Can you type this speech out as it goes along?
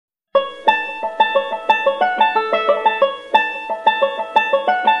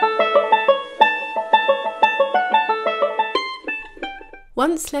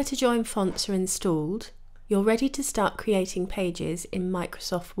Once letterjoin fonts are installed, you're ready to start creating pages in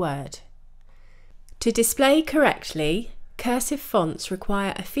Microsoft Word. To display correctly, cursive fonts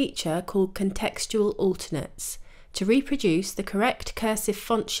require a feature called Contextual Alternates to reproduce the correct cursive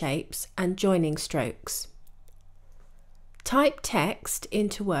font shapes and joining strokes. Type text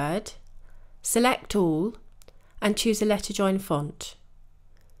into Word, select All, and choose a letterjoin font.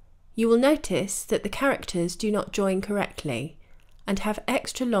 You will notice that the characters do not join correctly and have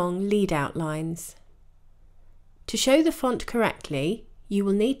extra long lead outlines. To show the font correctly, you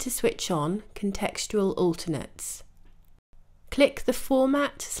will need to switch on Contextual Alternates. Click the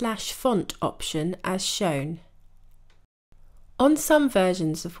Format/Font option as shown. On some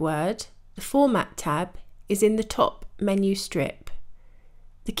versions of Word, the Format tab is in the top menu strip.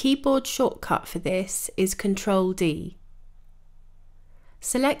 The keyboard shortcut for this is Ctrl D.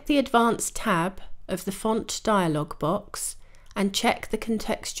 Select the Advanced tab of the Font dialog box and check the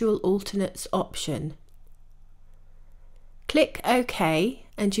Contextual Alternates option. Click OK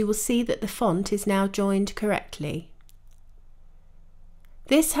and you will see that the font is now joined correctly.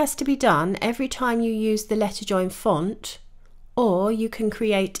 This has to be done every time you use the letterjoin font, or you can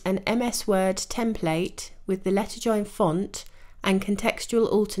create an MS Word template with the letterjoin font and Contextual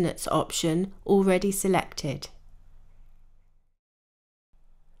Alternates option already selected.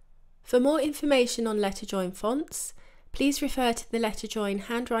 For more information on letterjoin fonts, please refer to the letterjoin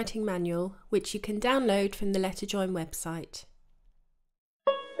handwriting manual, which you can download from the letterjoin website.